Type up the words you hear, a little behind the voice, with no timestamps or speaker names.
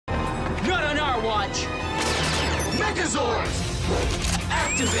much. Megazord!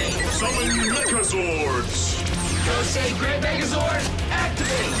 Activate! Summon Megazords! Go say Great Megazord!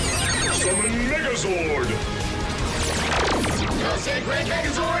 Activate! Summon Megazord! Go say Great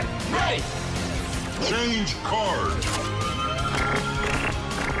Megazord! Ready! Change card!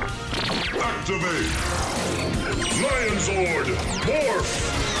 Activate! Megazord! Morph!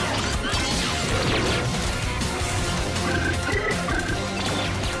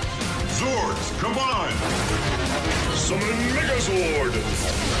 Zords, combine! Summon Megazord!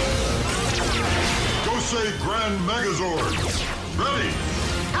 Go say Grand Megazord! Ready!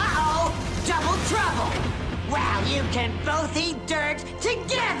 Uh-oh! Double trouble! Well, you can both eat dirt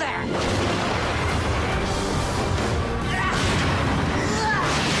together!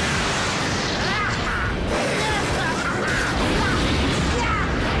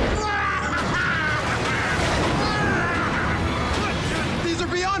 These are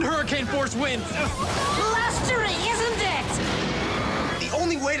beyond hurricane force winds! Blustery, isn't it? The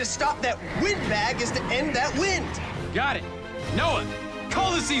only way to stop that wind bag is to end that wind. Got it. Noah,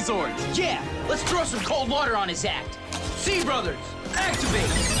 call the Sea Zords. Yeah, let's throw some cold water on his act. Sea Brothers, activate!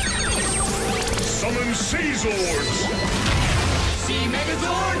 Summon Sea Zords! Sea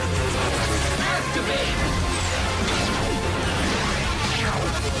Megazord, activate!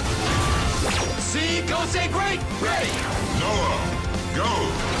 Sea Go Say Great, ready! Noah, go!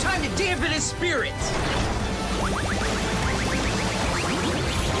 Time to dampen his spirits!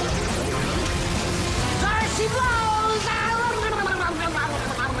 There she blows!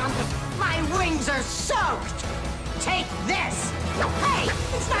 My wings are soaked! Take this! Hey,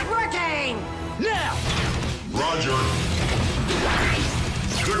 it's not working! Now! Roger!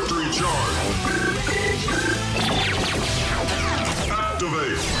 Victory charge!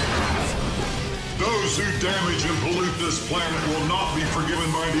 Activate! Those who damage and pollute this planet will not be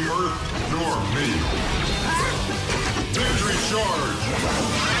forgiven by the Earth nor me. Victory charge!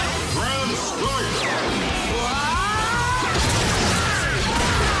 Grand strike!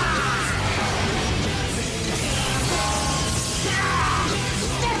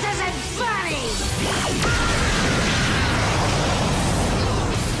 This isn't funny!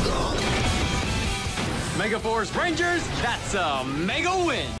 Megaforce Rangers, that's a mega win!